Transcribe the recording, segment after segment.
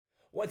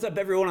What's up,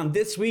 everyone? On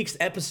this week's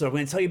episode, I'm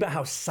going to tell you about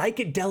how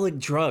psychedelic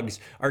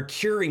drugs are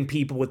curing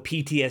people with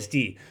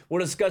PTSD.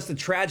 We'll discuss the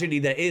tragedy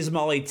that is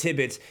Molly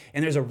Tibbetts,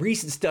 and there's a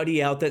recent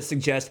study out that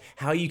suggests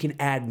how you can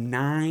add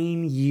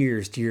 9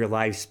 years to your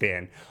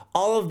lifespan.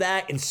 All of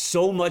that and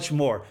so much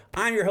more.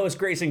 I'm your host,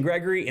 Grayson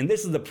Gregory, and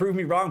this is the Prove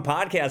Me Wrong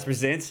podcast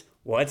presents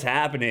What's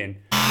Happening.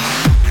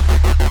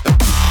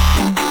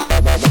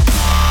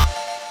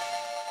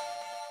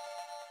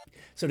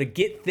 So to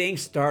get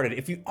things started,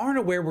 if you aren't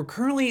aware, we're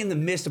currently in the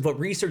midst of what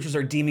researchers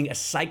are deeming a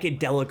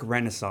psychedelic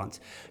renaissance.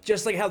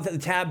 Just like how the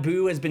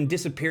taboo has been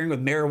disappearing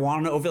with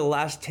marijuana over the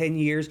last 10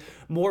 years,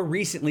 more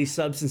recently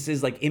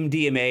substances like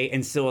MDMA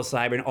and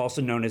psilocybin, also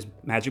known as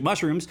magic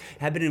mushrooms,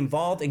 have been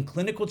involved in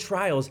clinical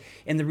trials,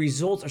 and the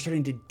results are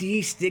starting to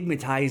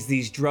destigmatize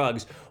these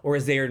drugs, or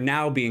as they are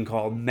now being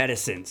called,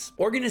 medicines.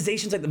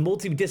 Organizations like the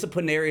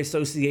Multidisciplinary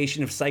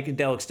Association of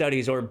Psychedelic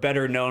Studies, or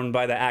better known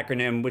by the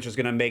acronym, which is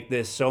going to make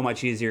this so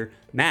much easier,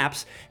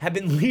 MAPS, have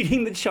been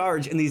leading the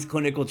charge in these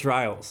clinical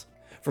trials.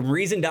 From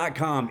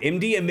Reason.com,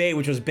 MDMA,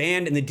 which was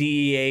banned in the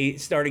DEA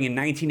starting in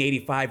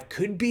 1985,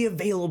 could be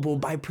available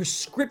by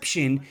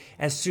prescription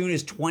as soon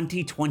as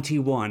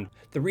 2021.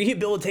 The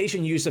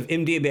rehabilitation use of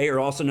MDMA, or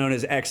also known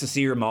as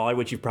ecstasy or Molly,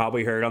 which you've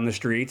probably heard on the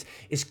streets,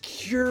 is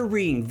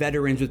curing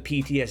veterans with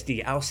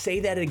PTSD. I'll say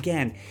that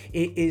again.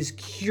 It is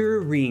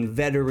curing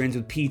veterans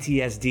with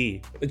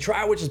PTSD. The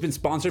trial, which has been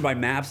sponsored by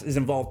MAPS, has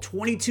involved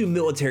 22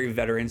 military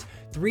veterans,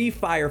 3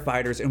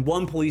 firefighters, and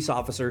 1 police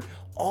officer,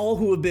 all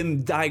who have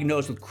been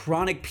diagnosed with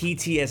chronic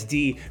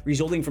PTSD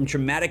resulting from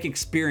traumatic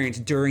experience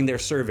during their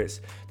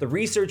service. The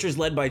researchers,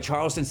 led by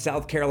Charleston,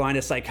 South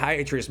Carolina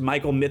psychiatrist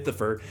Michael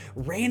Mithoefer,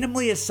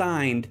 randomly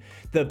assigned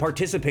the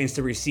participants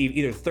to receive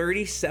either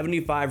 30,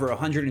 75, or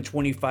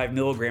 125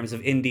 milligrams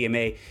of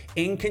MDMA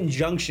in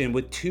conjunction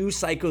with 2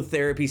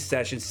 psychotherapy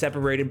sessions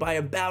separated by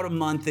about a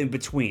month in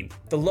between.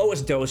 The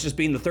lowest dose, just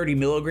being the 30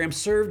 milligrams,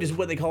 served as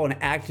what they call an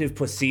active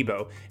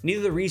placebo.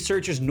 Neither the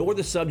researchers nor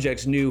the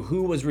subjects knew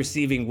who was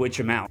receiving which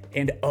amount.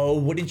 And oh,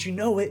 wouldn't you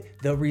know it,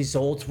 the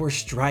results were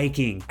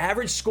striking.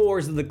 Average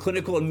scores of the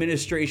Clinical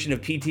Administration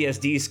of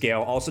PTSD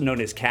scale, also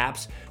known as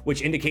CAPS,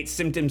 which indicates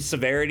symptom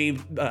severity,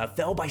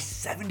 fell by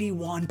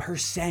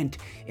 71%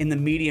 in the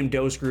medium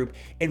dose group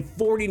and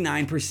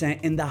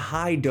 49% in the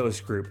high dose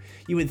group.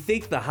 You would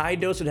think the high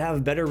dose would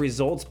have better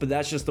results, but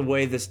that's just the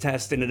way this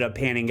test ended up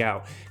panning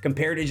out,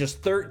 compared to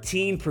just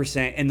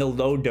 13% in the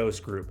low dose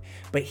group.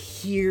 But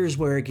here's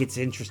where it gets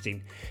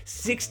interesting.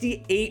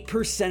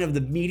 68% of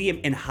the medium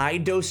and high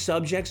dose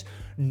subjects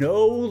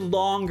no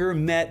longer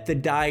met the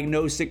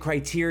diagnostic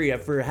criteria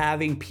for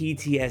having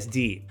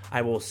PTSD.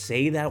 I will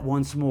say that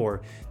once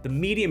more. The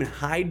medium and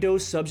high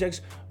dose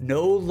subjects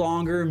no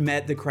longer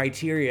met the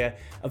criteria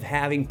of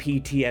having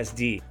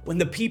PTSD. When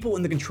the people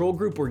in the control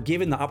group were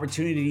given the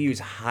opportunity to use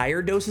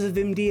higher doses of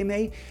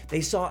MDMA,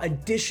 they saw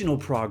additional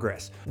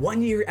progress.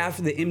 1 year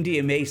after the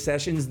MDMA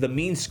sessions, the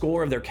mean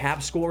score of their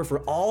CAP score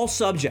for all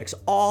subjects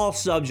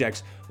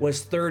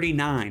was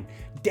 39,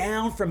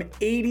 down from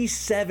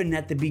 87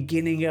 at the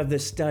beginning of the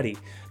study.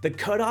 The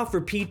cutoff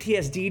for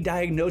PTSD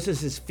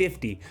diagnosis is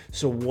 50.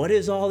 So what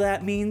does all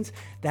that means?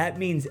 That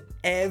means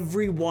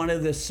every one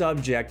of the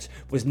subjects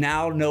was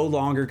now no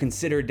longer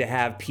considered to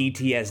have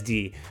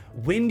PTSD.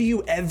 When do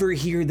you ever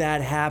hear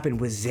that happen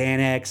with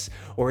Xanax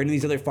or any of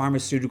these other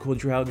pharmaceutical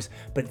drugs?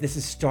 But this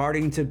is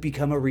starting to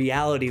become a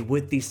reality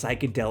with these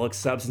psychedelic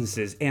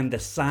substances, and the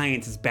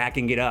science is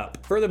backing it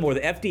up. Furthermore,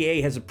 the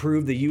FDA has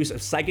approved the use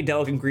of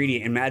psychedelic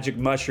ingredient in magic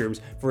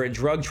mushrooms for a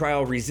drug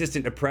trial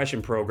resistant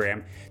depression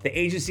program. The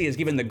agency has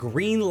given the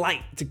green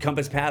light to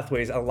Compass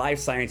Pathways, a life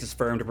sciences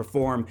firm, to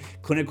perform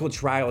clinical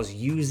trials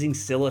using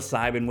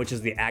psilocybin, which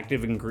is the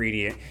active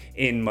ingredient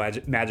in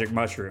magic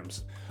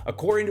mushrooms.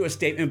 According to a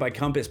statement by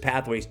Compass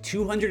Pathways,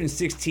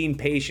 216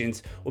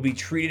 patients will be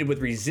treated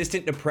with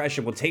resistant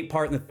depression, will take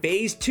part in the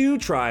phase 2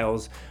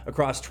 trials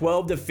across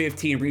 12 to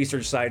 15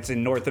 research sites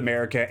in North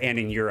America and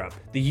in Europe.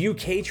 The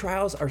UK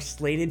trials are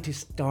slated to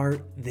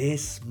start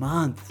this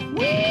month.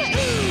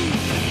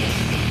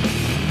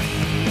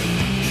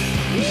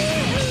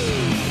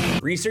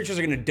 Researchers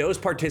are going to dose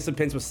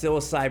participants with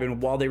psilocybin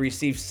while they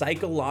receive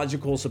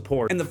psychological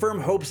support. And the firm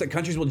hopes that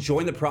countries will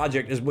join the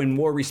project as when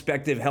more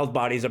respective health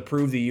bodies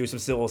approve the use of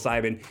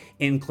psilocybin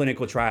in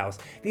clinical trials.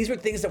 These were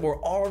things that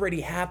were already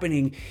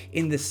happening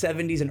in the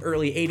 70s and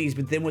early 80s,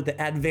 but then with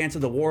the advance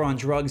of the war on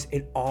drugs,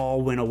 it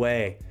all went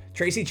away.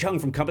 Tracy Chung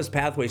from Compass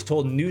Pathways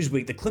told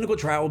Newsweek the clinical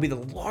trial will be the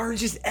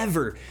largest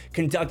ever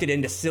conducted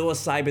into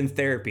psilocybin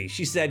therapy.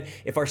 She said,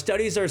 if our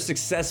studies are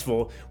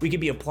successful, we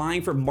could be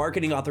applying for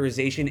marketing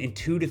authorization in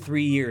 2 to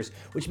 3 years,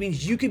 which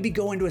means you could be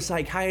going to a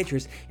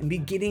psychiatrist and be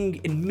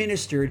getting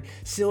administered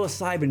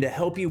psilocybin to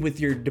help you with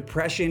your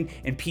depression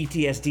and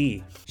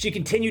PTSD. She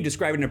continued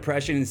describing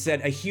depression and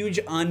said, a huge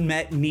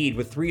unmet need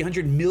with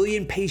 300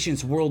 million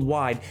patients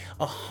worldwide.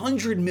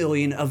 100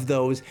 million of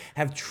those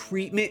have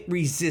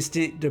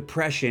treatment-resistant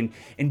depression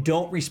and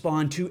don't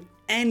respond to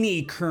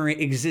any current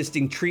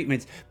existing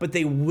treatments, but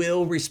they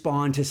will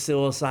respond to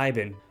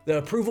psilocybin. The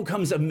approval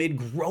comes amid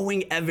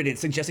growing evidence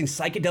suggesting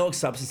psychedelic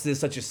substances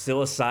such as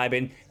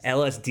psilocybin,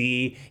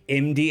 LSD,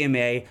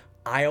 MDMA,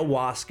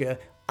 ayahuasca,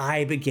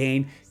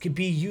 ibogaine could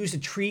be used to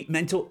treat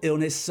mental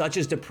illness such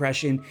as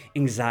depression,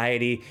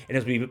 anxiety, and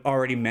as we've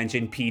already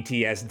mentioned,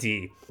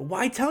 PTSD. But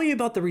why tell you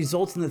about the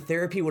results in the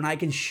therapy when I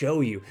can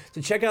show you?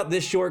 So check out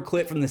this short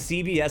clip from the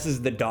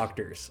CBS's The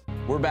Doctors.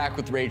 We're back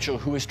with Rachel,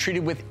 who was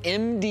treated with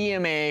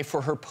MDMA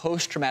for her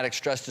post-traumatic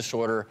stress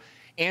disorder,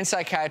 and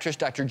psychiatrist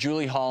Dr.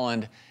 Julie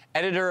Holland,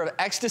 editor of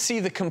Ecstasy,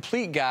 The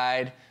Complete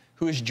Guide,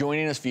 who is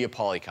joining us via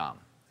Polycom.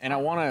 And I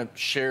want to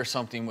share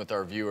something with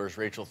our viewers.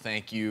 Rachel,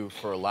 thank you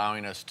for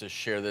allowing us to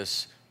share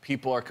this.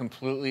 People are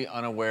completely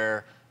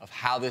unaware of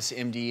how this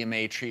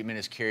MDMA treatment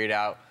is carried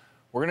out.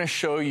 We're going to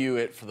show you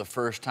it for the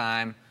first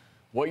time.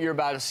 What you're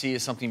about to see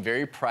is something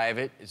very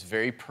private. It's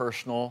very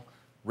personal.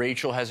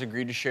 Rachel has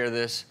agreed to share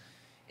this.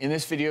 In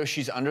this video,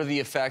 she's under the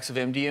effects of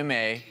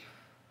MDMA.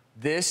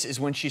 This is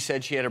when she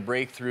said she had a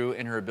breakthrough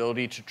in her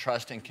ability to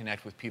trust and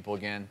connect with people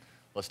again.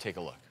 Let's take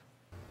a look.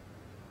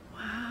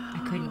 Wow.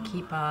 I couldn't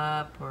keep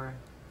up or...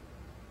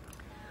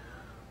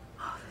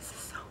 Oh, this is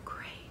so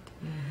great.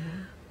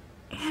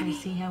 Mm-hmm. Annie,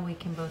 So see how we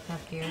can both have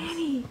fears?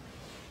 Annie,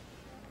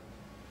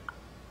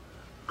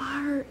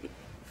 our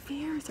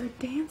fears are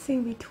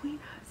dancing between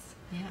us.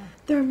 Yeah.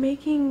 They're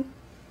making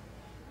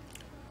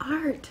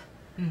art.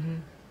 Mm-hmm.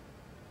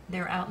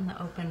 They're out in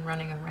the open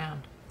running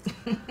around.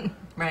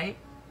 Right?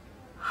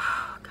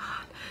 Oh,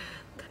 God.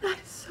 That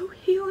is so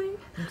healing.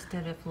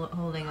 Instead of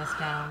holding us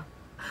down.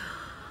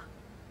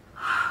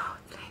 Oh,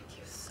 thank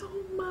you so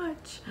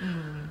much.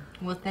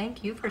 Well,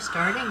 thank you for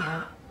starting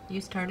it. You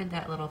started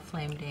that little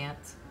flame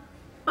dance.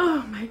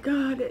 Oh, my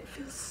God. It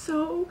feels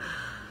so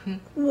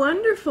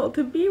wonderful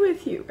to be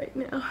with you right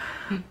now.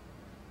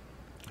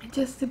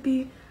 Just to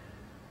be...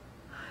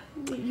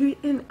 You,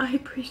 and I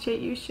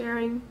appreciate you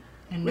sharing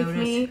And with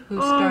me.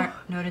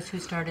 notice who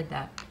started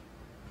that.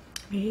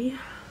 Me?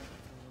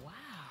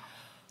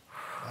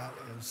 That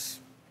is...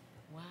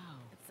 Wow.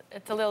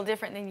 It's a little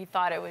different than you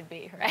thought it would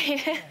be,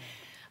 right?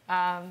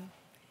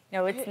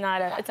 No, it's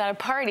not a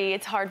party,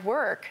 it's hard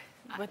work.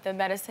 But the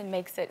medicine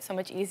makes it so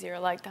much easier,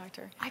 like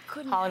Dr.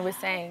 Holland was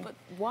saying. But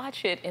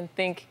watch it and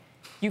think,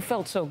 you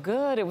felt so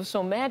good, it was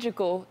so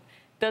magical.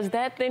 Does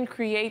that then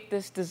create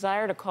this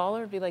desire to call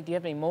her, be like, do you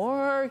have any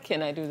more?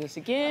 Can I do this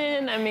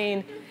again? I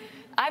mean...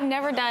 I've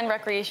never done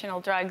recreational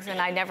drugs,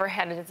 and I never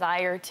had a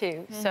desire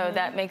to. So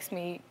that makes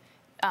me,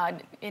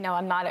 you know,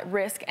 I'm not at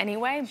risk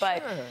anyway.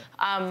 But,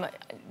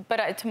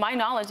 to my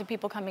knowledge, the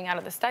people coming out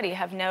of the study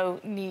have no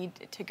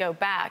need to go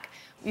back.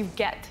 You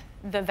get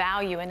the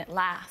value, and it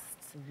lasts.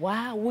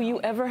 Wow, will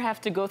you ever have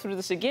to go through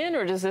this again,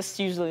 or does this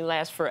usually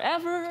last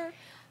forever?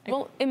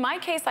 Well, in my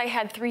case, I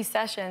had 3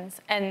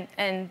 sessions,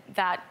 and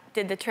that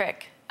did the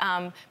trick.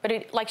 But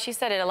it, like she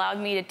said, it allowed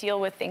me to deal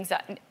with things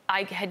that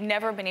I had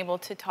never been able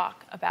to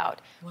talk about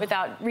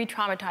without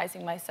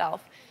re-traumatizing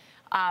myself.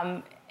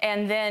 And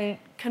then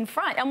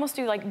confront, almost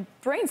do like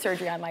brain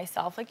surgery on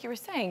myself, like you were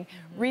saying,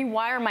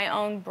 rewire my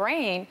own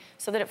brain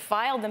so that it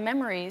filed the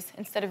memories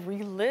instead of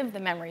relive the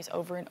memories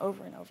over and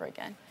over and over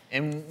again.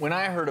 And when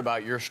I heard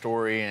about your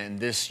story and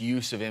this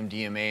use of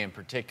MDMA in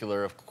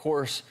particular, of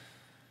course,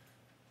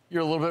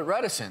 you're a little bit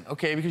reticent,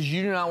 okay, because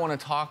you do not want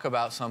to talk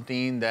about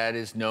something that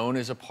is known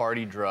as a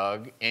party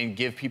drug and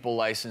give people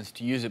license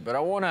to use it. But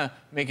I want to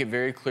make it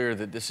very clear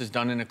that this is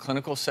done in a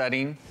clinical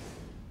setting.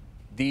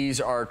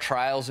 These are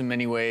trials in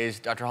many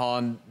ways. Dr.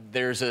 Holland,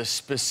 there's a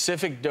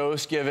specific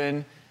dose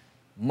given.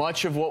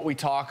 Much of what we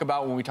talk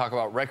about when we talk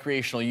about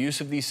recreational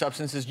use of these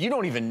substances, you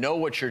don't even know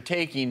what you're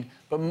taking.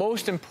 But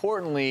most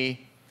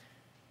importantly,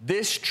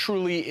 this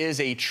truly is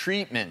a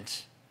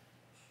treatment.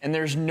 And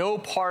there's no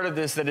part of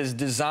this that is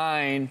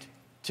designed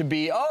to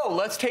be, oh,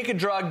 let's take a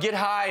drug, get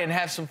high, and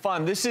have some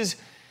fun. This is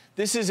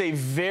a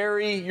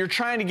very, you're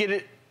trying to get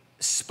it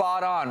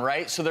spot on,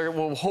 right? So there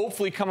will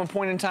hopefully come a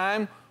point in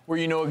time where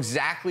you know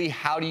exactly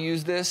how to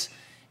use this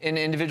in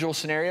individual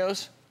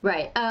scenarios.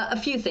 Right. A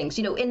few things.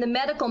 You know, in the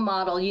medical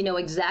model, you know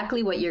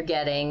exactly what you're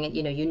getting.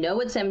 You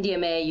know it's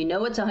MDMA, you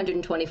know it's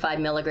 125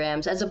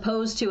 milligrams, as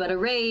opposed to at a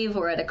rave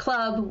or at a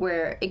club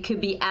where it could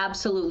be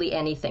absolutely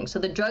anything. So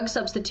the drug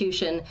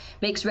substitution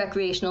makes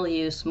recreational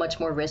use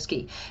much more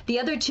risky. The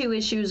other 2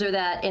 issues are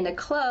that in a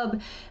club,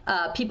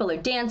 people are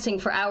dancing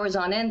for hours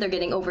on end, they're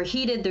getting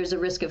overheated, there's a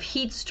risk of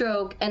heat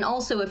stroke, and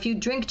also if you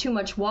drink too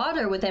much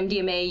water with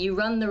MDMA, you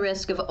run the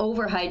risk of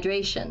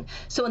overhydration.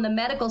 So in the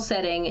medical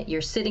setting,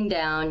 you're sitting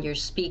down, you're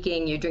speaking,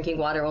 you're drinking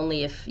water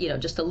only if, you know,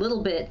 just a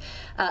little bit.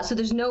 So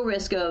there's no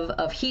risk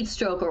of heat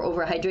stroke or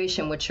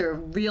overhydration, which are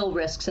real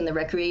risks in the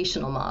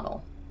recreational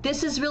model.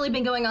 This has really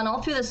been going on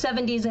all through the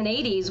 70s and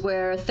 80s,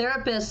 where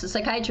therapists,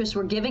 psychiatrists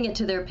were giving it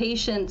to their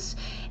patients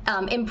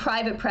in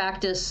private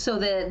practice so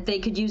that they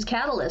could use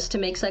catalysts to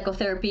make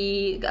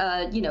psychotherapy,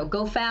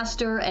 go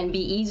faster and be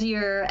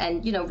easier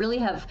and, really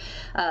have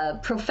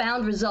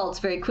profound results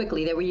very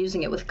quickly. They were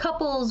using it with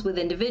couples, with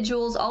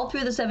individuals, all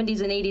through the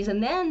 70s and 80s.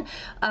 And then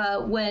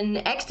when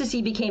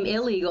ecstasy became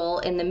illegal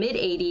in the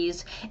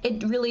mid-80s,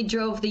 it really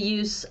drove the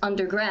use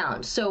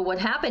underground. So what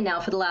happened now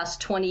for the last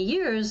 20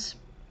 years,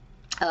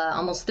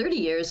 almost 30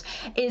 years,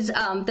 is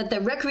that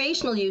the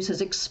recreational use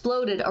has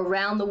exploded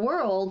around the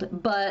world,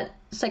 but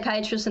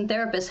psychiatrists and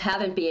therapists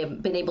haven't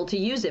been able to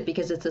use it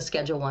because it's a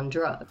Schedule I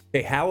drug.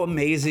 Okay, how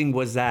amazing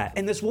was that?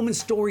 And this woman's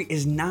story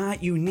is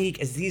not unique,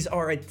 as these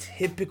are a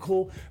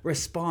typical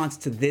response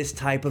to this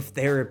type of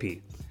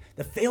therapy.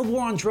 The failed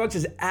war on drugs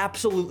has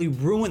absolutely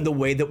ruined the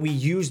way that we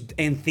use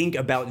and think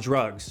about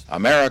drugs.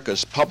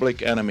 America's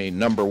public enemy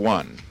number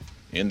one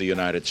in the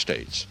United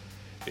States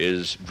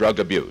is drug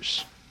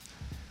abuse.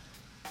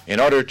 In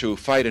order to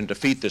fight and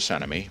defeat this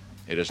enemy,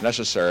 it is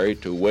necessary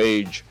to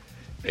wage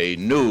a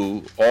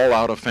new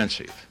all-out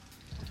offensive.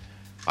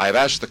 I have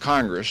asked the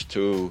Congress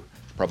to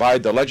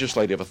provide the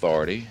legislative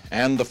authority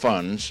and the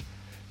funds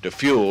to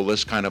fuel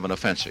this kind of an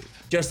offensive.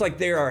 Just like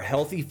there are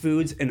healthy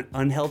foods and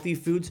unhealthy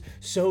foods,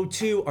 so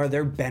too are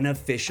there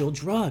beneficial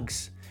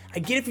drugs. I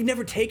get if you've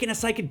never taken a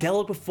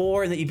psychedelic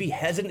before and that you'd be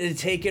hesitant to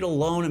take it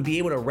alone and be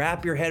able to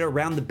wrap your head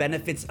around the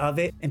benefits of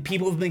it. And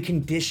people have been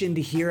conditioned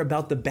to hear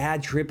about the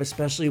bad trip,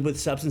 especially with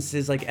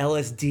substances like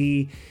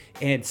LSD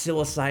and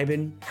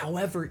psilocybin.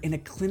 However, in a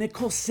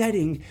clinical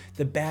setting,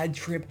 the bad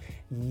trip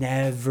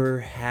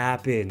never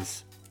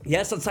happens.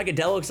 Yes, on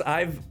psychedelics,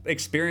 I've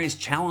experienced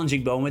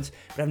challenging moments,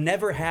 but I've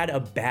never had a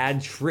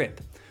bad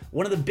trip.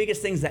 One of the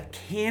biggest things that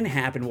can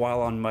happen while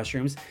on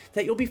mushrooms,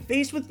 that you'll be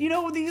faced with,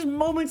 these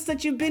moments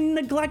that you've been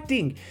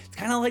neglecting. It's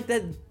kind of like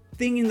that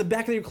thing in the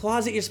back of your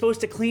closet you're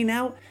supposed to clean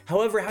out.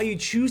 However, how you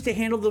choose to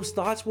handle those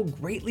thoughts will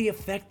greatly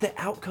affect the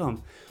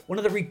outcome. One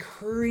of the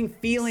recurring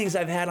feelings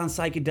I've had on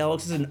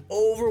psychedelics is an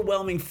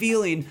overwhelming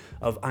feeling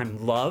of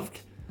I'm loved,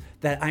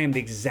 that I am the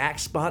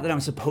exact spot that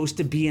I'm supposed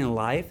to be in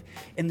life,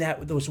 and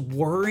that those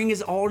worrying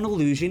is all an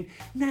illusion,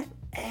 and that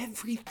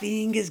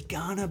everything is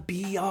gonna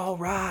be all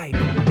right.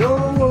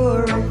 Don't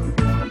worry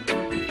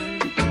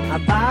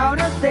about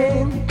a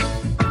thing,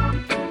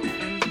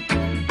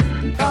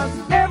 'cause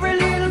every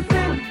little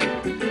thing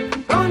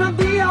gonna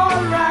be all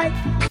right.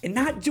 And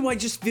not do I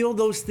just feel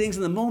those things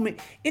in the moment,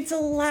 it's a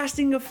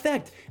lasting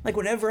effect. Like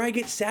whenever I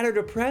get sad or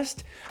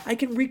depressed, I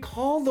can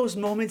recall those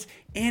moments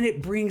and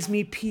it brings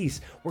me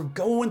peace. We're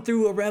going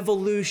through a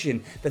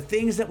revolution. The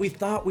things that we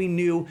thought we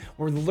knew,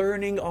 we're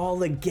learning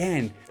all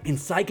again. And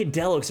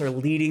psychedelics are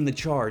leading the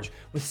charge.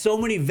 With so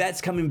many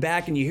vets coming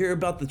back and you hear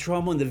about the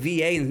trauma in the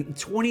VA and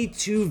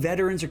 22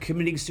 veterans are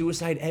committing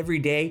suicide every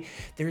day,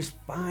 there's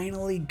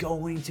finally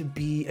going to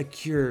be a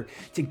cure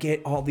to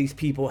get all these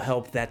people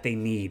help that they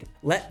need.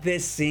 Let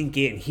this sink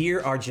in. Here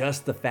are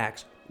just the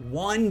facts.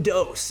 1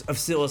 dose of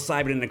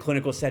psilocybin in a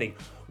clinical setting,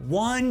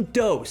 1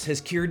 dose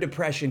has cured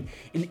depression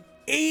in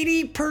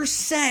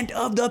 80%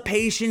 of the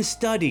patients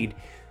studied.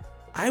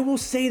 I will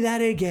say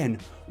that again.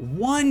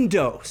 1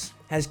 dose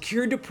has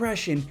cured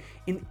depression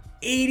in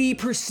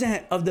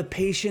 80% of the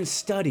patients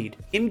studied.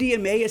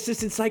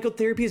 MDMA-assisted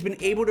psychotherapy has been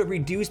able to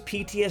reduce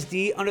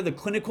PTSD under the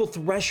clinical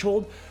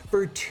threshold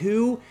for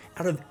 2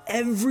 out of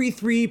every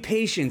 3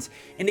 patients,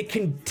 and it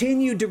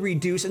continued to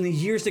reduce in the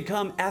years to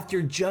come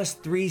after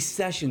just 3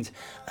 sessions.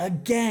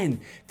 Again,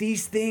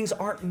 these things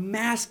aren't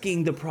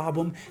masking the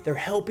problem, they're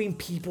helping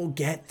people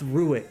get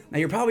through it. Now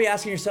you're probably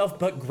asking yourself,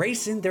 but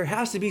Grayson, there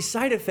has to be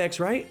side effects,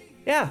 right?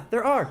 Yeah,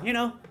 there are,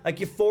 like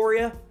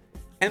euphoria,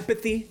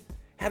 empathy,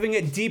 having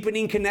a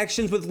deepening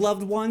connections with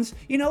loved ones,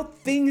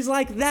 things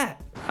like that.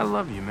 I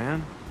love you,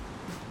 man.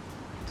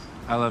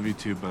 I love you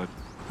too, bud.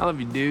 I love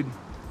you, dude.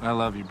 I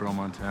love you, bro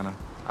Montana.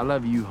 I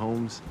love you,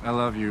 Holmes. I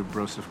love you,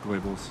 Broseph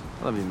Goebbels.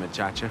 I love you,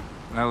 Machacha.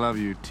 I love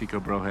you, Tico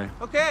Brohe.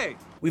 Okay.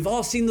 We've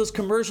all seen those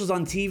commercials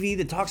on TV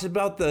that talks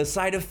about the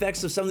side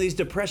effects of some of these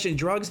depression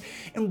drugs,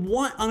 and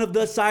one of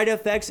the side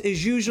effects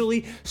is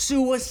usually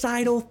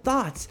suicidal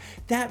thoughts.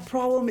 That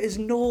problem is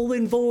null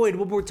and void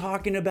when we're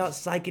talking about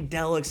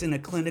psychedelics in a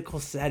clinical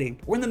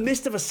setting. We're in the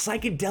midst of a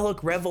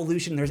psychedelic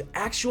revolution. There's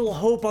actual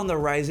hope on the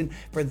horizon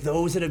for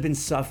those that have been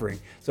suffering.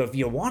 So if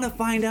you want to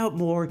find out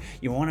more,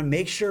 you want to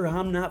make sure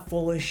I'm not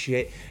full of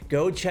shit,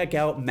 go check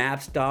out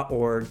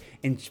maps.org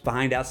and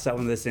find out some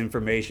of this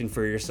information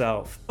for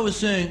yourself. I was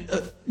saying,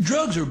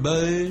 drugs are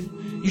bad.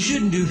 You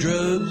shouldn't do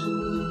drugs.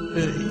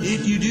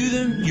 If you do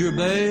them, you're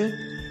bad.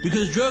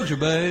 Because drugs are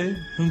bad,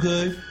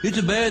 okay? It's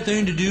a bad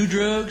thing to do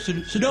drugs,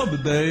 so don't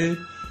be bad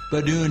by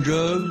doing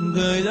drugs,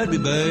 okay? That'd be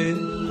bad.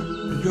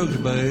 Drugs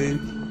are bad.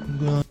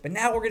 Okay? But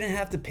now we're gonna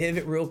have to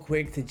pivot real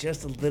quick to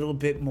just a little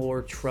bit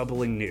more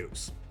troubling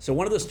news. So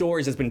one of the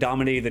stories that's been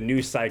dominating the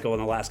news cycle in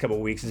the last couple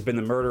of weeks has been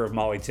the murder of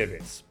Molly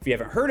Tibbetts. If you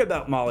haven't heard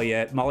about Molly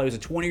yet, Molly was a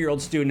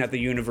 20-year-old student at the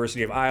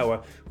University of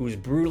Iowa who was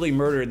brutally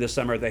murdered this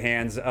summer at the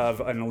hands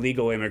of an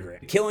illegal immigrant.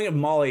 The killing of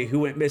Molly,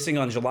 who went missing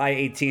on July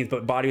 18th,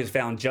 but body was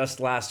found just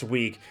last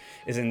week,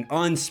 is an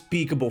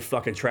unspeakable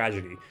fucking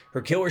tragedy.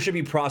 Her killer should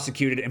be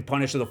prosecuted and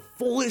punished to the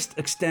fullest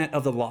extent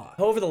of the law.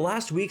 However, the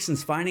last week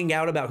since finding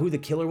out about who the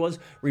killer was,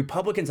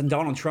 Republicans and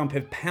Donald Trump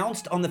have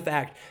pounced on the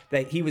fact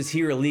that he was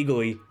here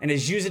illegally and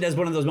has used it as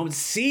one of those moments.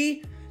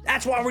 See?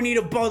 That's why we need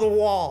to build a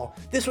wall.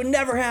 This would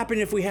never happen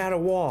if we had a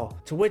wall.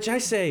 To which I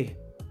say,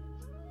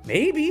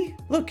 maybe.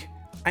 Look,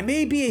 I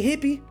may be a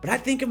hippie, but I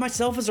think of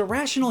myself as a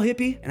rational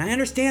hippie, and I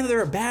understand that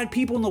there are bad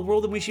people in the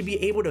world and we should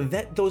be able to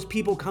vet those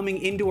people coming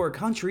into our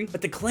country.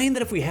 But to claim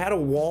that if we had a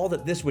wall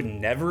that this would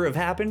never have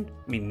happened,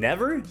 I mean,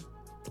 never?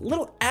 It's a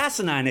little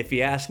asinine if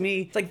you ask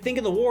me. It's like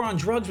thinking the war on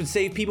drugs would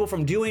save people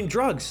from doing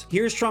drugs.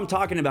 Here's Trump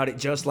talking about it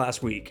just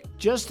last week.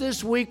 Just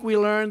this week we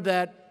learned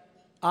that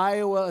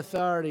Iowa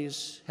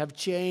authorities have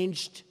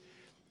changed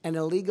an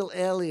illegal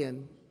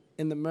alien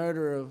in the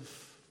murder of,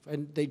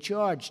 and they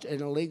charged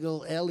an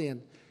illegal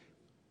alien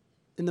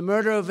in the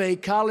murder of a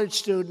college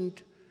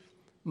student,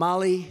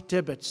 Molly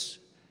Tibbetts.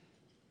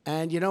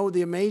 And you know,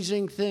 the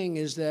amazing thing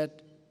is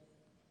that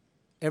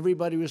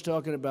everybody was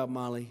talking about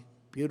Molly.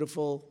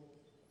 Beautiful,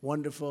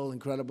 wonderful,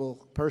 incredible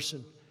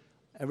person.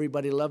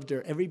 Everybody loved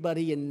her.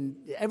 Everybody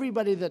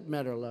that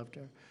met her loved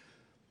her.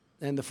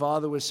 And the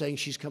father was saying,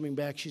 she's coming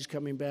back, she's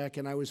coming back.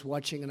 And I was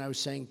watching and I was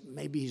saying,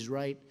 maybe he's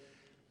right.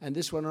 And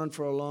this went on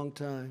for a long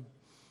time.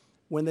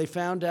 When they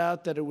found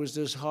out that it was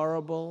this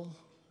horrible,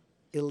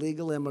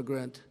 illegal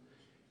immigrant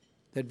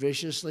that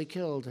viciously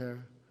killed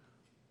her,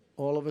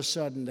 all of a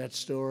sudden that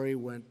story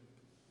went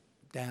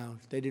down.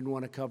 They didn't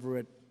want to cover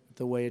it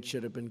the way it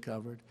should have been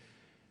covered.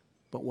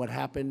 But what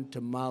happened to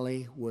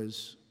Molly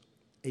was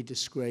a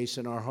disgrace,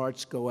 and our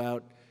hearts go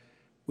out.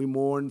 We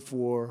mourn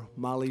for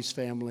Molly's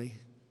family.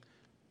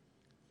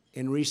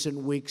 In recent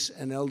weeks,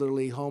 an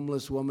elderly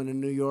homeless woman in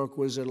New York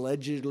was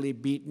allegedly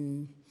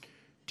beaten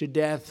to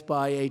death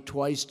by a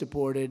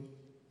twice-deported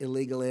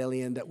illegal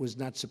alien that was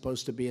not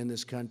supposed to be in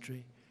this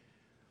country.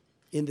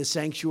 In the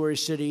sanctuary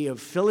city of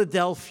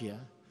Philadelphia,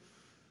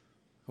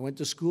 I went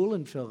to school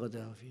in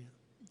Philadelphia,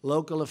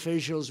 local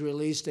officials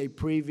released a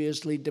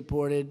previously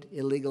deported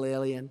illegal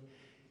alien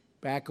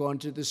back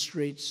onto the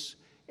streets.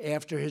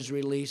 After his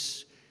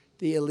release,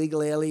 the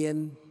illegal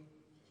alien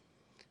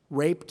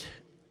raped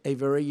a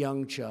very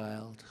young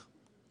child. I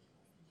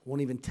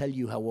won't even tell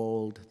you how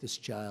old this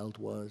child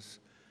was.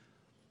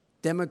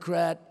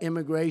 Democrat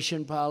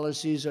immigration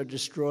policies are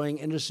destroying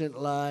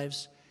innocent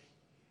lives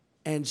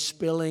and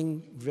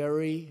spilling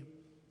very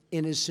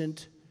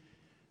innocent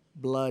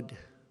blood.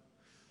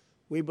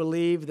 We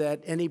believe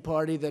that any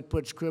party that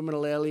puts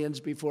criminal aliens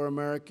before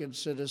American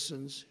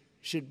citizens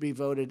should be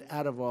voted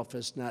out of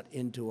office, not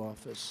into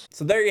office.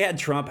 So there you had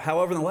Trump.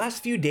 However, in the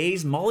last few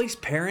days, Molly's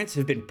parents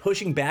have been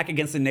pushing back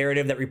against the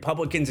narrative that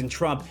Republicans and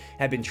Trump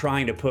have been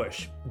trying to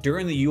push.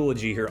 During the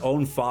eulogy her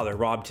own father,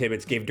 Rob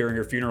Tibbetts, gave during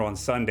her funeral on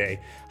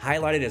Sunday,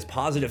 highlighted his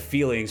positive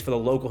feelings for the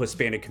local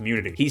Hispanic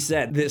community. He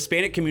said, the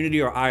Hispanic community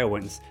are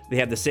Iowans. They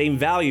have the same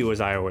value as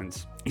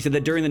Iowans. He said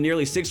that during the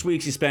nearly 6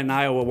 weeks he spent in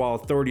Iowa while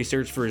authorities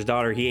searched for his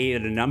daughter, he ate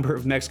at a number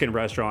of Mexican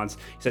restaurants.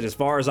 He said, as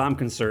far as I'm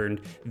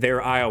concerned,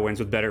 they're Iowans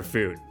with better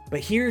food. But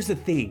here's the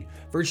thing.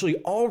 Virtually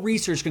all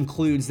research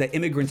concludes that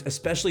immigrants,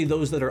 especially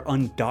those that are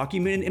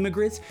undocumented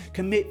immigrants,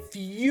 commit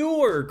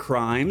fewer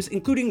crimes,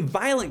 including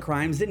violent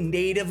crimes, than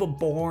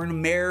native-born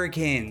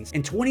Americans.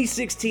 In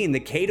 2016, the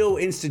Cato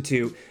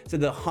Institute said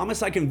the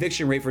homicide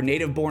conviction rate for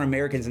native-born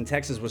Americans in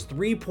Texas was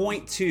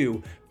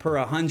 3.2 per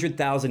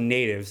 100,000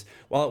 natives,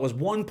 while it was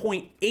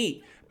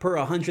 1.8 per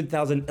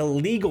 100,000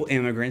 illegal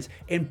immigrants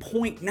and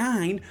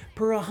 0.9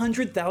 per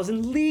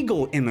 100,000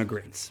 legal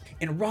immigrants.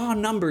 In raw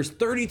numbers,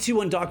 32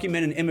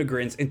 undocumented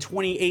immigrants and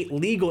 28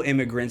 legal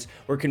immigrants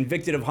were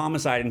convicted of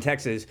homicide in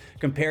Texas,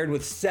 compared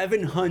with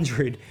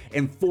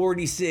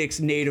 746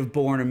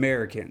 native-born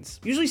Americans.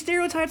 Usually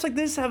stereotypes like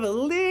this have a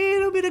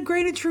little bit of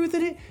grain of truth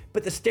in it,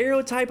 but the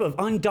stereotype of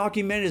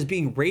undocumented as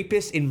being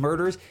rapists and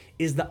murderers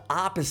is the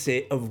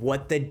opposite of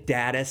what the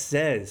data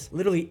says.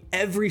 Literally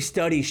every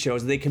study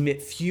shows that they commit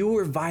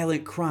fewer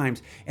violent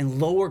crimes and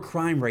lower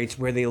crime rates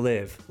where they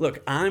live.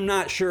 Look, I'm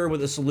not sure what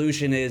the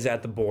solution is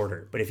at the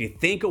border, but if you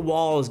think a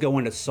wall is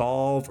going to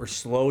solve or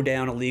slow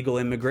down illegal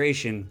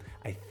immigration,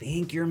 I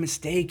think you're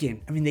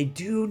mistaken. I mean, they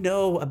do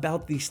know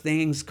about these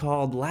things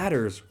called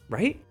ladders,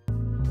 right?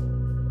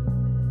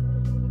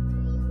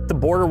 The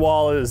border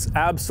wall is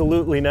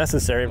absolutely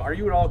necessary. Are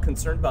you at all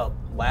concerned about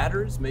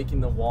ladders making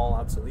the wall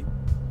obsolete?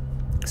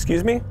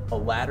 Excuse me? A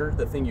ladder,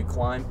 the thing you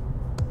climb?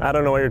 I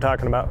don't know what you're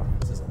talking about.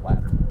 This is a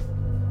ladder.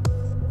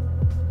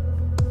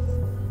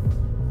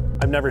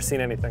 I've never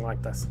seen anything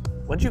like this.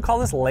 What did you call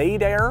this?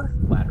 Ladder?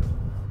 Ladder.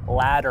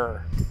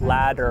 Ladder.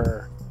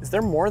 Ladder. Is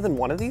there more than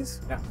one of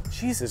these? Yeah.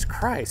 Jesus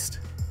Christ.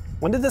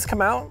 When did this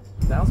come out?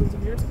 Thousands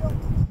of years ago.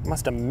 I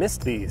must have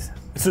missed these.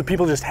 So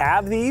people just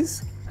have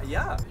these?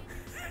 Yeah.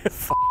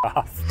 F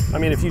off. I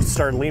mean, if you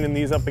start leaning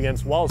these up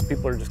against walls,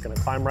 people are just gonna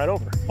climb right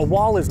over. A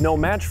wall is no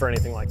match for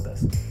anything like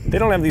this. They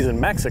don't have these in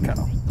Mexico.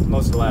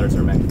 Most of the ladders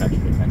are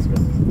manufactured in Mexico.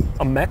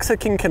 A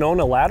Mexican can own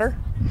a ladder?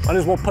 Might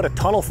as well put a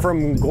tunnel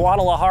from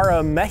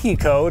Guadalajara,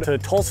 Mexico to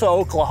Tulsa,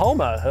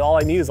 Oklahoma. All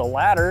I need is a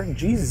ladder.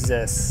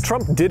 Jesus.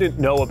 Trump didn't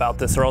know about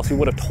this or else he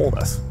would have told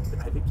us.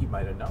 I think he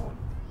might have known.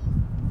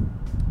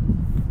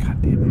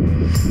 God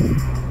damn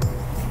it.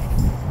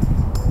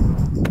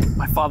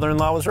 My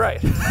father-in-law was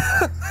right.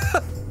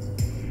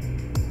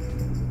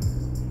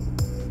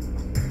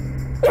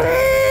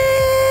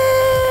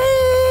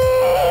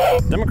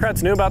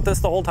 Democrats knew about this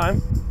the whole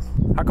time?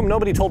 How come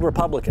nobody told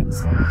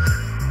Republicans?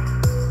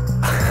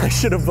 I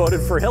should have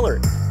voted for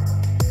Hillary.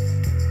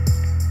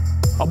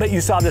 I'll bet you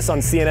saw this on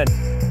CNN.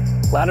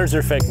 Ladders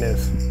are fake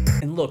news.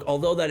 And look,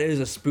 although that is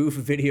a spoof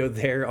video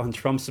there on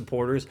Trump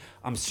supporters,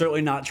 I'm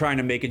certainly not trying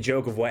to make a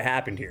joke of what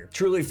happened here.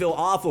 Truly feel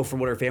awful for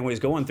what her family is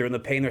going through and the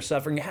pain they're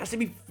suffering. It has to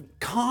be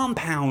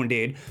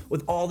compounded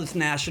with all this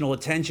national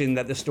attention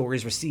that the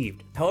story's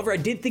received. However, I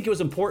did think it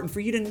was important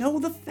for you to know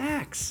the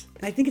facts.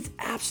 And I think it's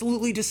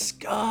absolutely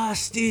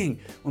disgusting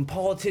when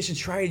politicians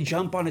try to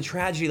jump on a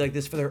tragedy like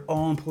this for their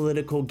own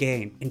political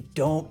gain. And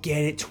don't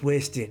get it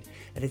twisted.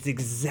 That is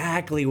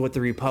exactly what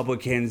the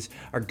Republicans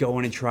are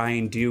going to try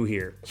and do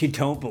here. You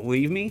don't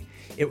believe me?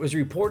 It was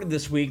reported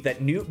this week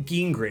that Newt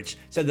Gingrich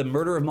said the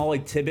murder of Molly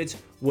Tibbetts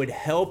would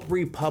help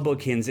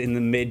Republicans in the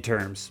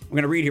midterms. I'm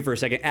gonna read here for a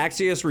second.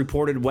 Axios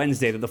reported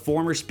Wednesday that the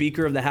former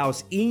Speaker of the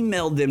House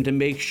emailed them to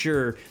make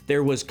sure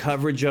there was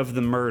coverage of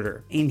the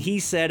murder. And he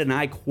said, and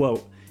I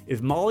quote,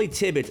 "If Molly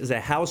Tibbetts is a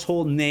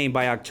household name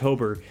by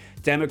October,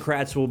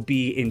 Democrats will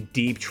be in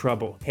deep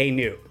trouble." Hey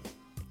Newt,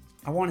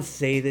 I wanna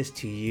say this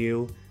to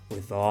you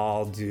with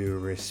all due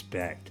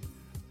respect.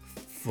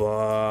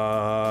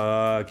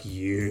 Fuck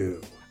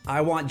you.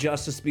 I want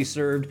justice to be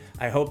served.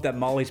 I hope that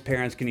Molly's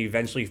parents can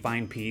eventually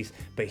find peace.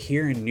 But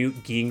hearing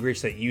Newt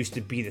Gingrich, that used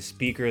to be the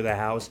Speaker of the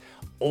House,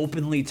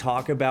 openly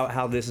talk about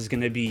how this is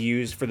going to be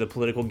used for the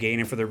political gain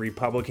and for the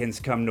Republicans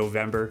come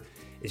November,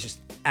 is just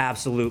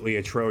absolutely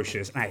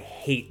atrocious. And I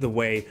hate the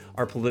way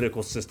our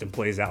political system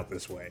plays out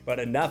this way. But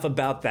enough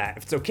about that.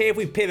 If it's okay if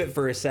we pivot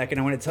for a second,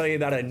 I want to tell you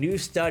about a new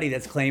study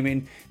that's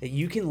claiming that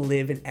you can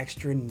live an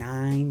extra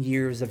 9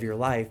 years of your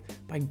life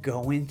by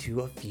going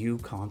to a few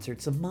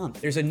concerts a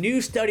month. There's a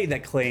new study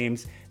that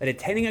claims that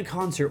attending a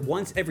concert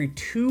once every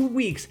 2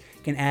 weeks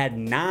can add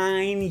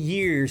 9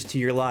 years to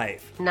your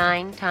life.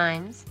 9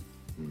 times.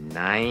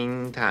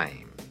 9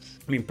 times.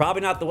 I mean,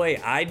 probably not the way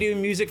I do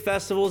music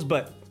festivals,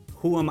 but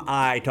who am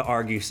I to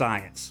argue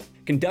science?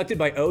 Conducted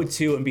by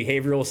O2 and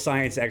behavioral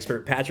science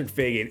expert Patrick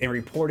Fagan and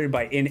reported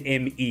by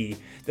NME,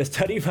 the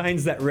study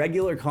finds that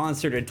regular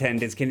concert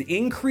attendance can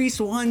increase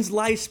one's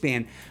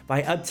lifespan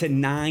by up to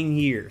 9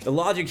 years. The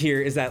logic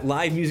here is that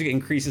live music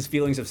increases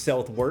feelings of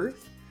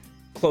self-worth,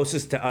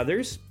 closest to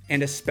others,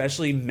 and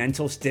especially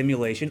mental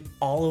stimulation,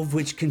 all of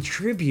which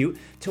contribute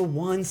to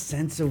one's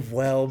sense of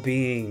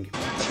well-being.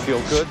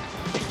 Feel good?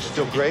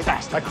 Feel great? I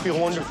feel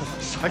wonderful.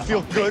 I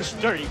feel good.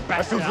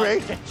 I feel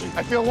great.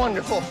 I feel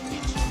wonderful.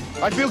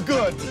 I feel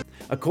good.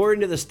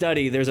 According to the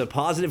study, there's a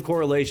positive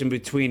correlation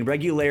between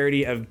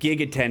regularity of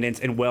gig attendance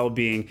and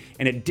well-being,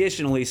 and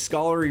additionally,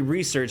 scholarly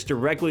research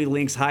directly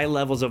links high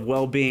levels of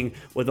well-being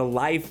with a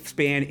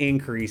lifespan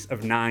increase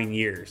of 9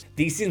 years.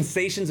 These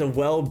sensations of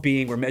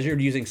well-being were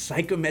measured using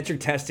psychometric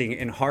testing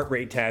and heart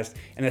rate tests,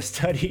 and the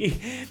study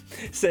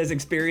says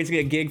experiencing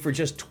a gig for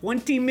just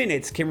 20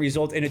 minutes can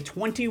result in a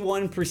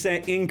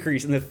 21%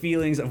 increase in the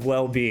feelings of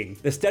well-being.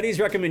 The study's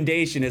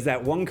recommendation is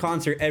that one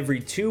concert every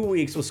 2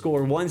 weeks will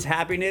score one's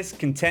happiness,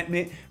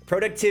 contentment,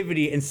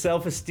 productivity, and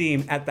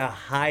self-esteem at the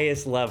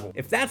highest level.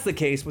 If that's the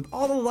case, with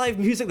all the live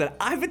music that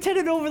I've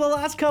attended over the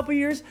last couple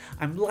years,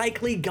 I'm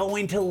likely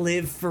going to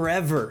live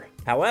forever.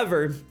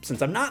 However,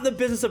 since I'm not in the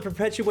business of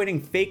perpetuating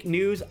fake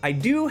news, I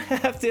do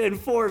have to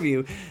inform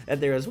you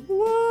that there is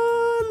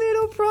one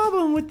little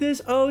problem with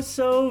this oh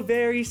so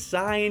very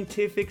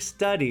scientific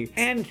study.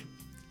 And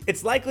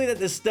it's likely that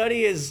this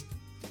study is,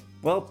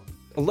 well,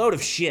 a load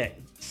of shit.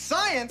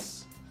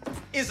 Science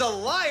is a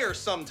liar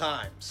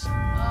sometimes.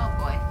 Oh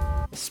boy.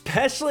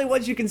 Especially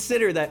once you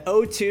consider that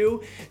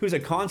O2, who's a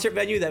concert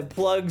venue that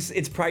plugs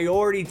its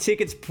priority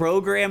tickets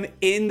program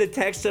in the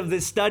text of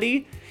this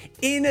study,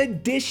 in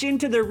addition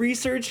to the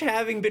research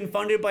having been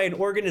funded by an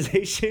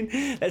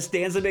organization that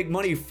stands to make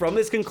money from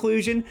this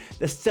conclusion,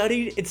 the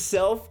study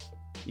itself,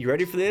 you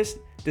ready for this,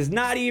 does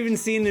not even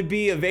seem to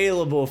be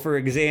available for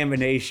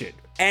examination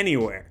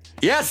anywhere.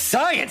 Yes,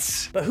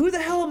 science! But who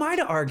the hell am I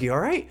to argue, all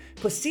right?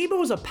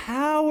 Placebo is a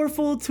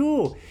powerful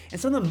tool,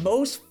 and some of the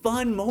most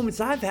fun moments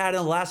I've had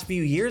in the last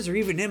few years, or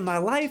even in my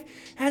life,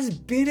 has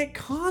been at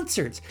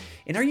concerts.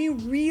 And are you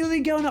really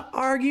gonna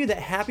argue that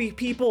happy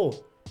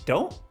people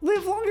don't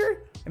live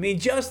longer? I mean,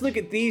 just look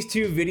at these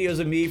two videos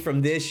of me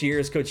from this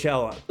year's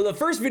Coachella. So the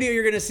first video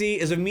you're gonna see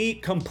is of me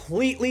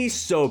completely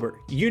sober.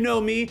 You know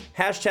me,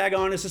 hashtag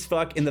honest as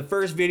fuck. In the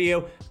first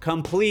video,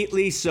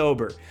 completely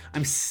sober.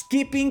 I'm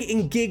skipping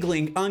and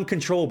giggling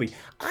uncontrollably.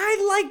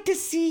 I'd like to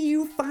see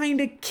you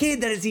find a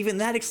kid that is even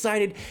that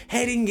excited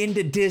heading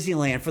into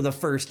Disneyland for the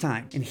first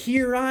time. And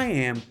here I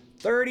am,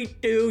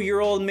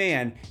 32-year-old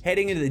man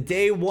heading into the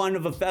day one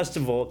of a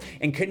festival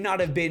and could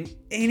not have been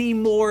any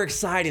more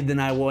excited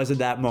than I was at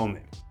that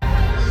moment.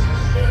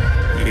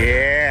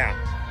 Yeah.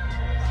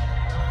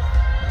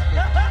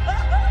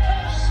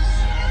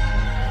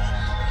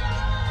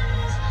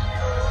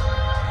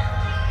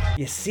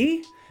 You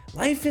see?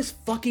 Life is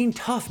fucking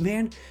tough,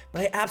 man,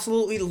 but I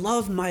absolutely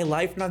love my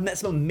life, and I've met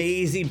some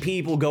amazing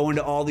people going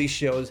to all these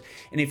shows.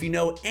 And if you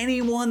know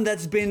anyone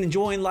that's been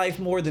enjoying life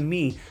more than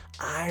me,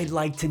 I'd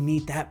like to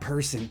meet that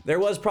person. There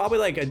was probably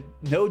like a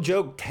no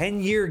joke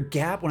 10-year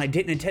gap when I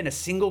didn't attend a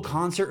single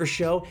concert or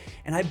show,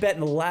 and I bet in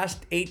the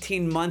last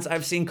 18 months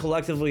I've seen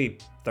collectively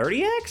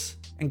 30x?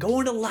 And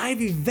going to live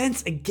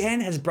events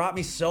again has brought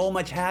me so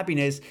much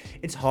happiness,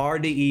 it's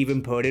hard to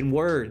even put in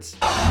words.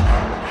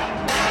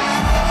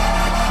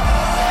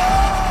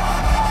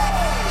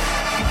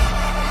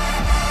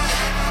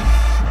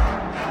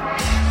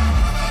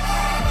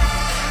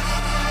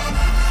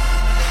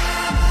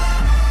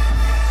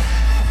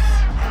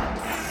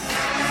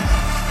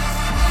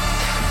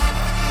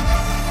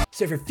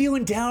 So if you're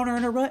feeling down or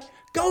in a rut,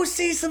 go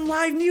see some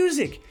live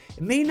music.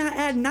 It may not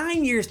add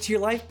 9 years to your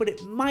life, but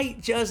it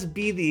might just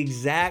be the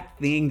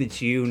exact thing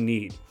that you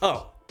need.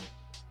 Oh,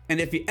 and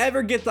if you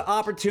ever get the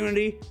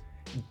opportunity,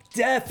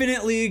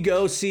 definitely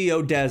go see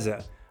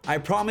ODESZA. I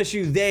promise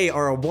you they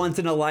are a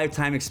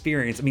once-in-a-lifetime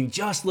experience. I mean,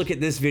 just look at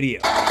this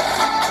video.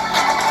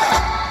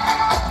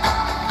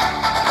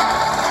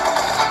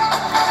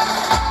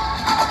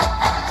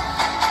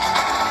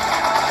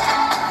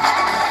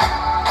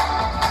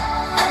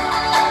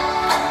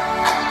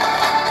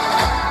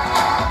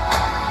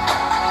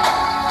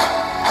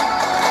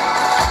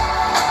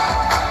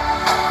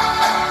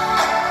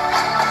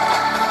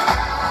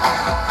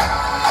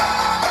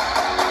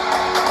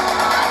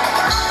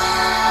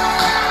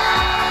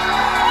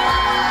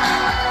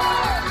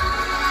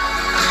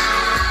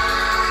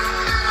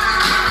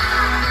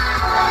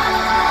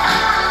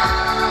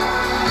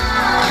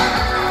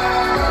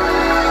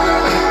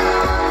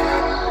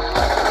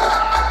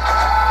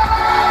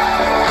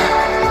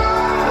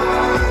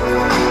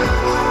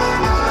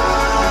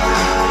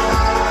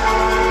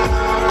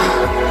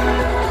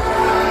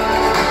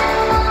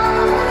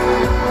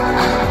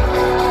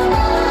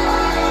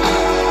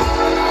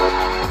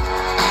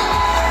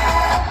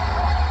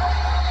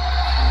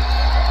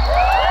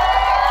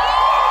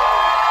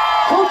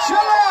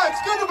 Coachella,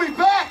 it's good to be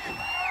back.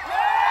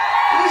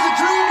 It is a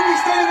dream to be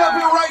standing up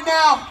here right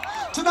now.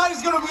 Tonight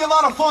is going to be a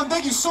lot of fun.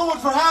 Thank you so much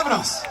for having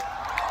us.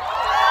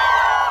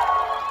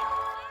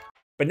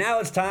 But now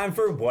it's time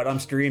for what I'm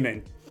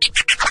streaming.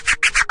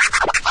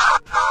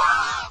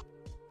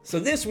 So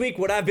this week,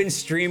 what I've been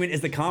streaming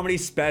is the comedy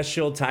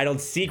special titled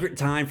Secret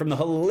Time from the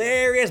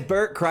hilarious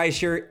Bert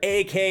Kreischer,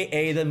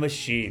 aka The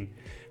Machine.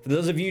 For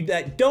those of you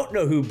that don't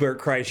know who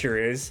Bert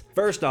Kreischer is,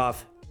 first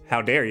off,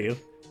 how dare you?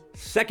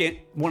 Second,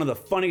 one of the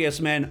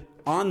funniest men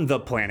on the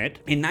planet.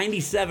 In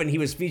 '97, he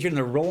was featured in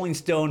the Rolling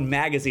Stone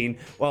magazine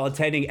while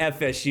attending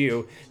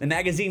FSU. The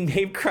magazine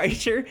named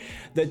Kreischer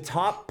the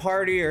top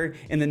partier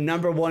in the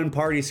 #1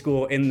 party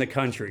school in the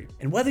country.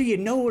 And whether you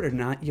know it or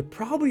not, you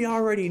probably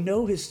already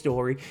know his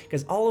story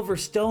because Oliver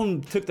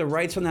Stone took the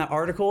rights from that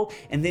article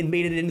and then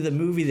made it into the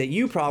movie that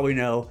you probably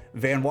know,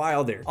 Van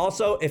Wilder.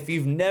 Also, if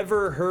you've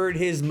never heard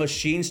his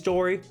Machine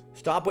story,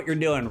 stop what you're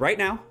doing right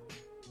now.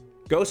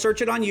 Go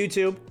search it on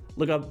YouTube.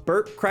 Look up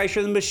Bert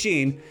Kreischer The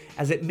Machine,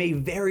 as it may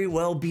very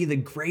well be the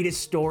greatest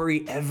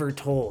story ever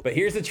told. But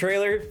here's the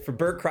trailer for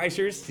Bert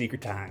Kreischer's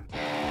Secret Time.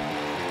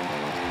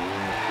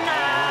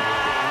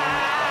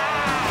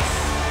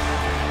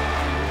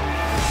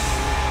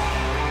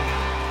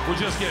 We're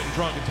just getting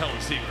drunk and telling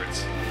secrets.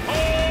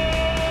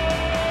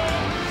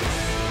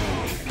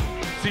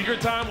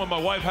 Secret time, when my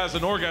wife has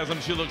an orgasm,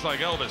 she looks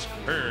like Elvis.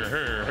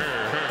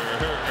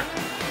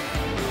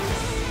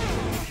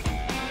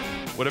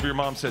 Whatever your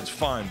mom said's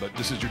fine, but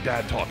this is your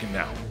dad talking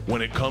now.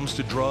 When it comes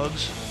to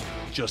drugs,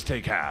 just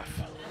take half.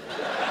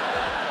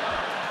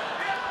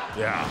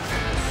 Yeah.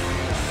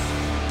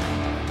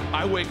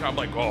 I wake up, I'm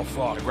like, oh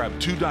fuck. I grab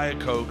 2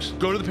 Diet Cokes,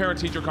 go to the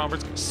parent-teacher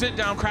conference, sit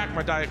down, crack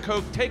my Diet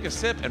Coke, take a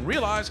sip, and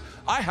realize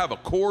I have a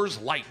Coors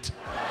Light.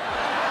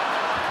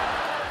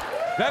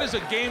 That is a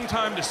game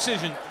time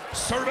decision.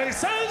 Survey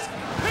says,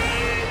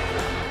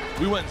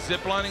 we went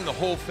ziplining, the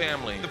whole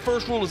family. The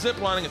first rule of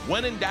ziplining is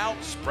when in doubt,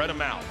 spread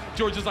them out.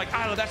 George is like,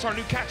 Isla, that's our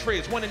new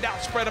catchphrase. When in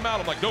doubt, spread them out.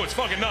 I'm like, no, it's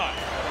fucking not.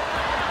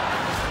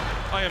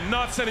 I am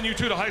not sending you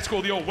two to high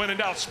school, the old when in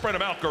doubt, spread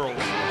them out girls.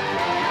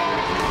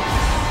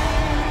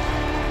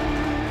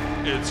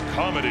 It's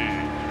comedy.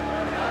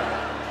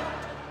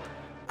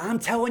 I'm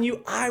telling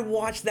you, I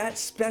watched that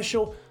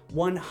special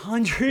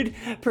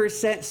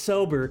 100%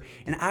 sober,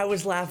 and I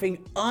was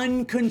laughing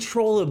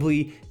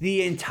uncontrollably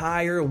the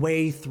entire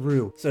way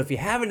through. So if you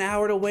have an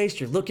hour to waste,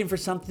 you're looking for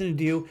something to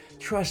do,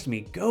 trust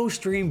me, go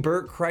stream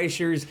Bert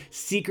Kreischer's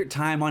Secret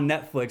Time on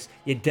Netflix.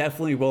 You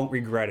definitely won't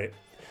regret it.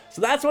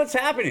 So that's what's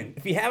happening.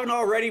 If you haven't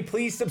already,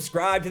 please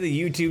subscribe to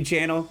the YouTube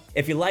channel.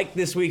 If you liked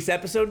this week's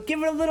episode,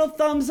 give it a little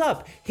thumbs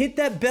up. Hit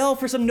that bell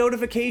for some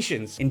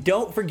notifications. And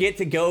don't forget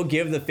to go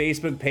give the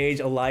Facebook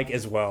page a like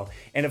as well.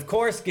 And of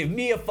course, give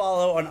me a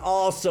follow on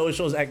all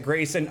socials at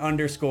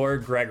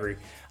Grayson_Gregory.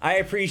 I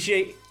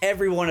appreciate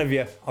every one of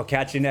you. I'll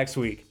catch you next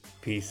week.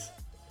 Peace.